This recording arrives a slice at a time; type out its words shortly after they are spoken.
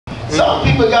Some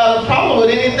people got a problem with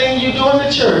anything you do in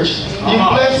the church. You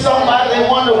bless somebody, they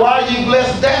wonder why you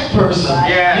bless that person.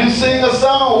 You sing a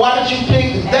song, why did you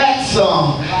pick that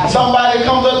song? Somebody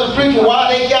comes up to preach, why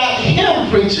they got him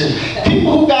preaching?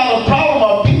 People who got a problem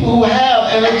are people who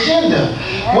have an agenda.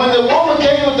 When the woman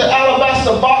came with the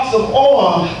alabaster box of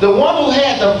oil, the one who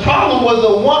had the problem was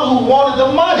the one who wanted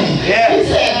the money. He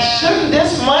said, shouldn't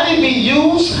this money be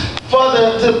used for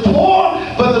the poor?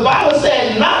 But the Bible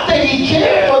said not that he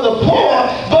cared for the poor,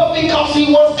 but because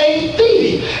he was a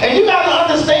thief. And you got to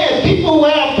understand, people who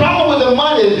have a problem with the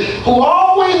money, who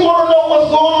always want to know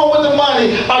what's going on with the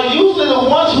money, are usually the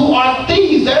ones who are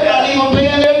thieves. They're not even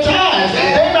paying their tithes.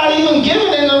 They're not even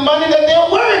giving them the money that they're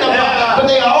worried about. But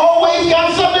they always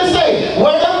got something to say.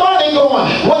 Where the money going?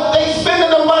 What they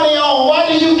spending the money on? Why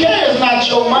do you care? It's not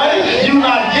your money. You're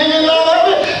not giving none of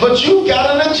it, but you got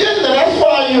an agenda. That's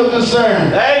why you're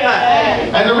concerned.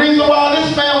 Amen. And the reason why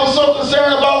this man was so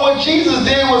concerned about what Jesus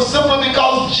did was simply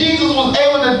because Jesus was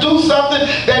able to do something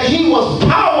that he was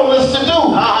powerless to do.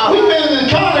 We've been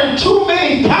encountering too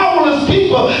many powerless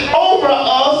people over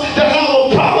us that have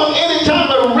a problem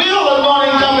anytime the real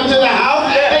anointing comes into the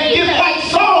house. They get like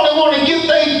Saul, they want to get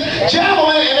their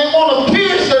javelin and they want to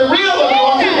pierce the real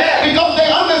anointing because they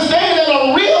understand that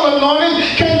a real anointing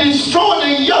can destroy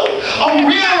the yoke. A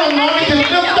real anointing can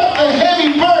lift up the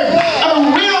heavy burden. A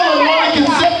real anointing can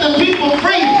set the people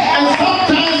free. And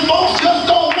sometimes folks just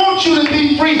don't want you to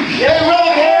be free. They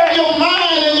rather have your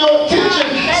mind and your attention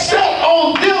set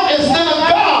on them instead of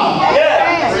God.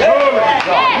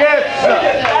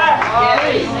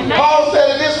 Paul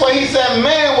said it this way. He said,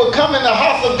 man will come in the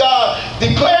house of God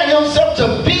declaring himself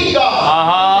to be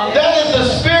God. That is the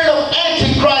spirit of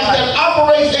Antichrist that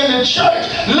operates in the church.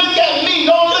 Look at me.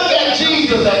 Don't look at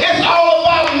Jesus. It's all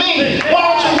about me. Why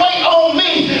don't you wait on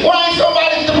me? Why ain't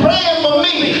somebody praying for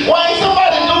me? Why ain't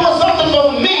somebody doing something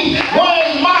for me? Why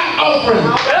is my offering?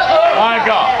 My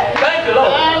God. Thank you,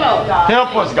 Lord.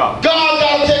 Help us, God. God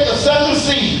got to take a second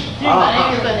seat.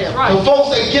 The folks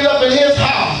that get up in his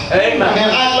house and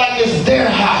act like it's their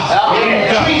house.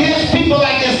 Treat his people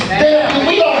like it's their people.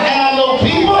 We don't have no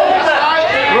people.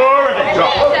 Glory to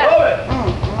God.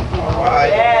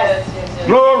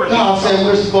 Glory. God said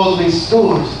we're supposed to be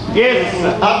stewards. Yes.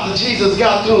 After Jesus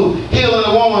got through healing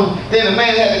the woman, then the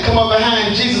man had to come up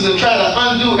behind Jesus and try to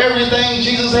undo everything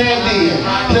Jesus had did.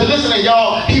 He said, listen to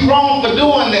y'all, he wrong for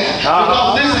doing that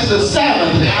because this is the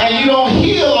Sabbath and you don't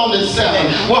heal on the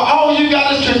Sabbath. Well, all you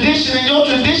got is tradition and your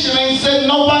tradition ain't setting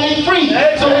nobody free.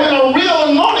 So when a real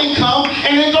anointing comes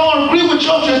and it don't agree with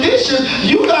your tradition,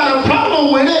 you got a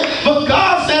problem with it. But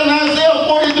God said in Isaiah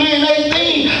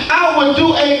 43:18, I will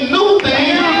do a new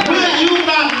thing. Will you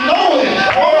not know it?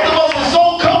 Most of us are so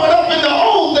covered up in the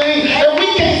old thing that we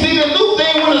can't see the new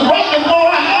thing when it's right before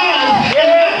our eyes. And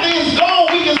after it's gone,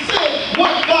 we can see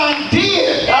what God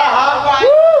did.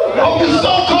 But we're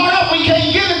so caught up, we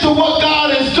can't get into what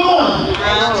God is doing.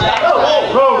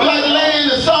 Like the lady in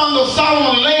the Song of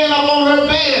Solomon laying up on her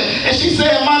bed, and she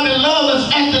said, my beloved is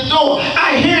at the door.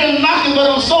 I hear him knocking, but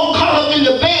I'm so caught up in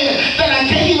the bed that I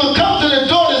can't even come to the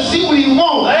door to see what he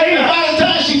wants. And by the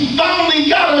time she finally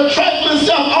got her trifling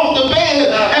self off the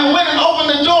bed and went and opened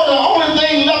the door, the only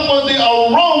thing left was the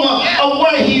aroma of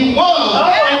where he was.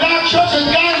 And our church has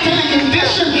gotten to the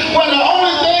condition where the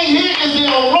only thing here is the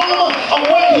aroma of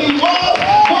where he was.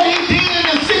 What he did in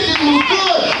the 60s was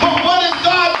good, but what is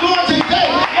God doing today?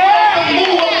 Where's the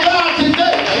move of God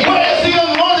today? Where is the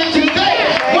anointing today?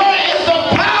 Where is the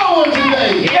power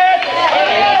today?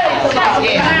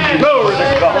 Glory to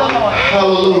God.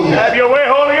 Hallelujah. Have your way,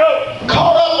 Holy Ghost.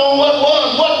 Caught up on what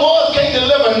was can't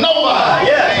deliver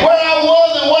nobody. Where I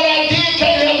was and what I did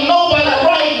can't help nobody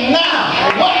right now.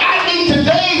 What I need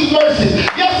today's mercy.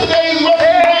 Yesterday's mercy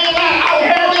ran out. I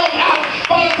wore them out.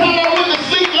 By the time I went to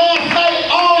sleep last night,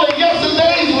 all of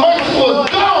yesterday's mercy was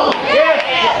gone.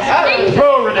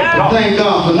 Glory to God. Thank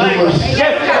God for new mercy.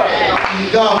 Yes, sir.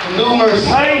 Thank God for new mercy.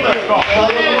 Thank you, God.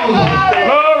 Hallelujah.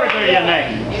 Glory to your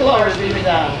name. Glory be to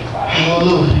God.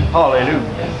 Hallelujah.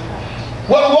 Hallelujah.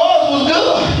 What was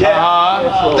good.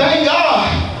 Thank God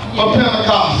for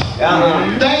Pentecost.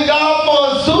 Thank God for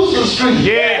Azusa Street.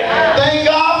 Thank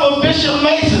God for Bishop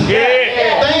Mason.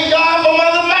 Thank God for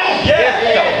Mother Mac.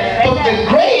 But the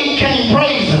grave can't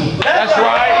praise him. That's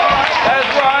right.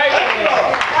 That's right.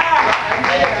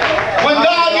 When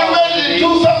God get ready to do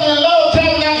something in Love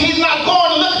Tabernacle, he's not going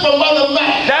to look for Mother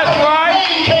Mac. That's right.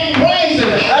 The grave can't praise him.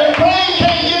 The grave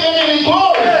can't give him any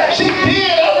glory. She did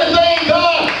everything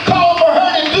God called for her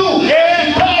to do.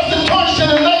 She passed the torch to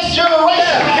the next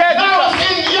generation. Now it's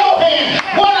in your hand.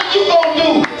 What are you going to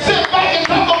do? Sit back and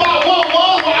talk about what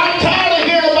was? Well, I'm tired of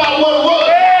hearing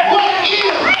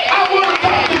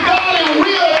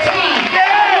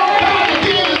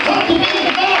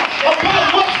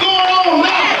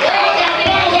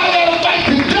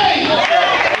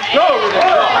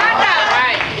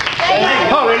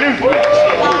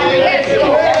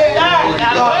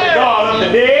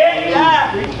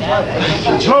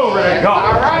Glory to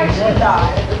God.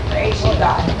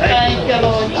 Thank you,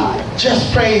 Lord.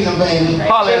 Just praise him, baby.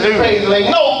 Hallelujah. Just praise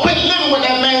him. No, quit living with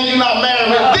that man you're not married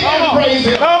with. Then praise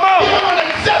him. Come on. Give him an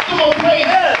acceptable praise.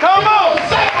 Come on.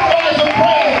 Sacrifice of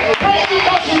praise. Praise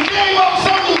because you gave up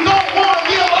something you don't want to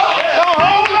give up.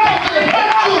 Praise because it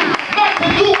hurt you not to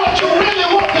do what you really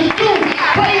want to do.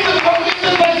 Praise him because it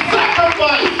is a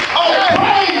sacrifice of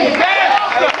praise.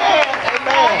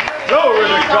 Glory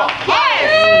to God.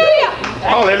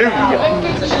 Hallelujah.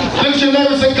 Look at your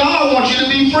neighbor and say, God wants you to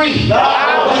be free.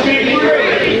 God wants you to be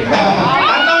free. I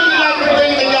know you like the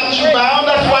thing that got you bound.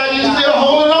 That's why you're still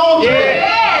holding on to it.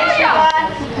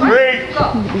 Free.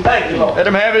 Thank you, Lord. Let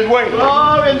him have his way.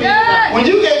 When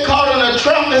you get caught in a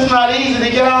trap, it's not easy to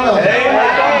get out of it.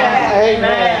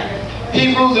 Amen.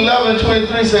 Hebrews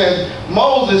 11:23 says,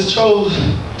 Moses chose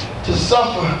to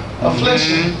suffer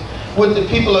affliction with the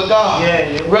people of God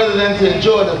rather than to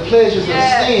enjoy the pleasures of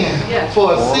sin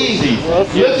for a season.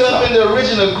 Look it up in the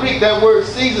original Greek. That word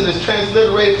season is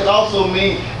transliterated, could also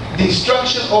mean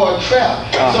destruction or a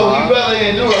trap. So he'd rather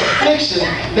endure affliction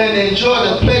than enjoy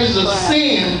the pleasures of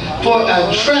sin for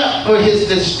a trap for his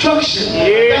destruction.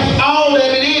 That's all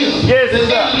that it is. It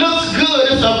looks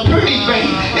good. It's a pretty bait.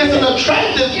 It's an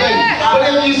attractive bait. But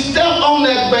if you step on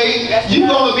that bait, you're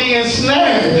going to be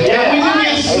ensnared. And when you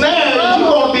get snared,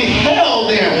 you're going to be held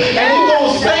there. And you're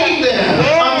going to stay there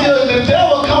until the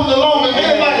devil comes along. If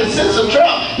anybody sets a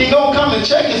trap, he's going to come and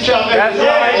check his trap every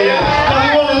day. Because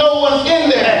he want to know what's in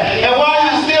there. And while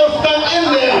you're still stuck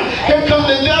in there, here comes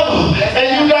the devil. And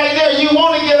you right there, you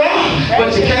want to get out,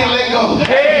 but you can't let go.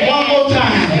 One more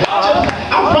time.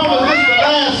 I promise this is the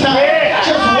last time.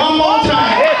 Just one more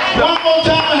time. One more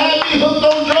time I had me hooked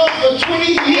on drugs for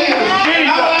 20 years.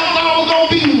 I thought I was going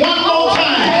to be one more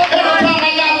time. Every time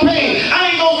I got paid,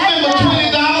 I ain't going to spend but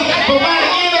 $20. But by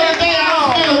the end of the day,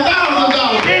 I'll spend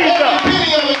 $1,000. Every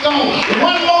penny of it gone.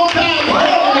 One more time,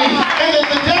 help me. And if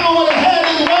the devil would have had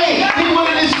his way, he would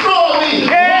have destroyed me.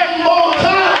 One more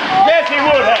time. Yes, he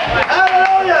would have.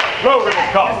 Hallelujah. Glory to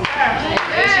God.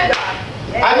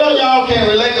 I know y'all can't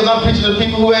relate because I'm preaching to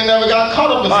people who ain't never got caught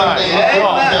up in something.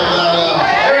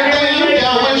 Everything you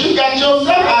dealt with, you got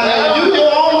yourself out of it. You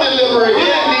your own deliverer. You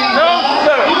didn't need God.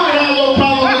 You didn't have no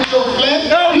problem with your flesh.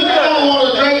 You didn't want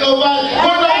to drink nobody.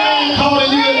 We're no man calling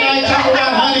you at night talking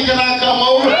about, honey, can I come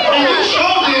over? And you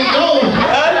sure didn't go.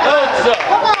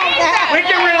 We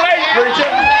can relate, preacher.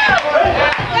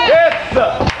 Yes,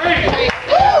 sir.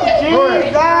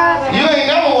 You ain't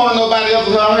never wanted nobody else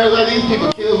to come here. Like, these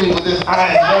people kill me with this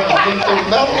iron.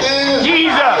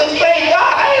 Jesus. Just thank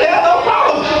God, I ain't had no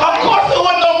problem. Of course there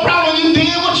wasn't no problem. You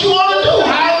did what you want to do.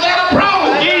 How is that a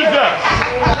problem? Jesus.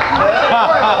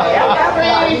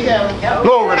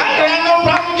 Glory to I God. ain't had no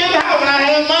problem getting out. When I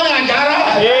had money, I got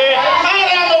out. I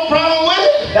ain't had no problem with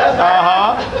it.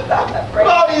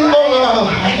 All these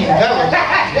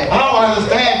I don't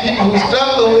understand people who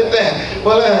struggle with that.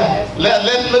 Well,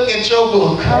 let's look at your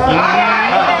book.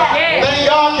 Thank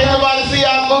God can't nobody see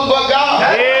our book but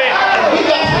God. We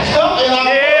got some stuff in our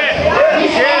book. We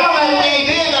smile like we ain't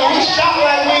did and we shout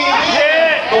like we ain't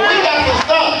did. But we got some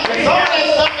stuff. Some of that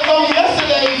stuff is on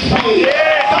yesterday's page.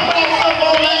 Some of that stuff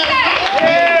on last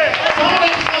night. Some of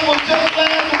that stuff was just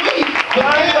last week. But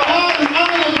thank God is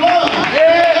under the blood.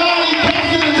 Thank God he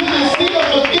takes it into the sea of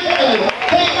forgiveness.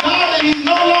 Thank God that he's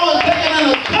no longer taking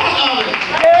an account of it.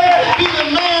 Be the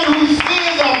man whose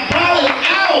sins are blotted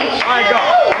out. My God.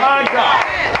 My God.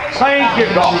 Thank you,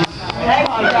 God.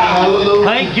 Hallelujah.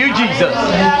 Thank you, Jesus.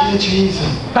 Thank you, Jesus.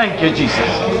 Thank you, Jesus.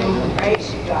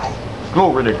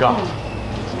 Glory to God.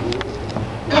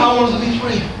 God wants to be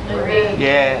free.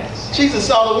 Yes. Jesus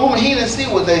saw the woman, he didn't see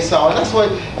what they saw. And that's why,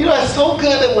 you know, it's so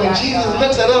good that when Jesus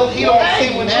looks at us, he don't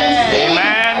see what you see.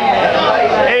 Amen.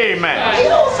 Amen. He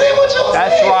don't see what you see.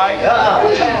 That's right.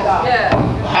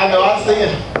 I know, I see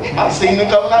it. I seen him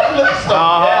coming out of the liquor store. I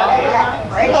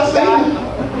seen him.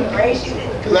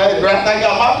 Because I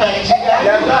got my package.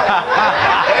 That's right.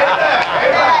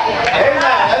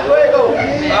 Amen. That's where it goes.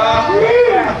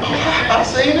 I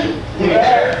seen it.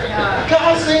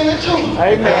 God seen it too.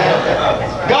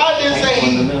 Amen. God didn't say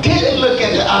he didn't look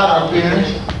at the outer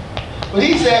appearance, but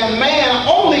he said man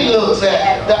only looks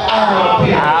at the outer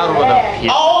appearance.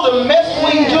 All the mess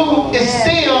we do is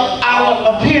still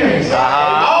outer appearance.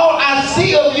 All I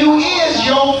see of you is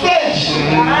your flesh.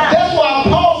 That's why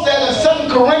Paul said in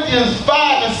 2 Corinthians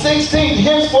 5:16,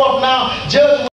 henceforth now judge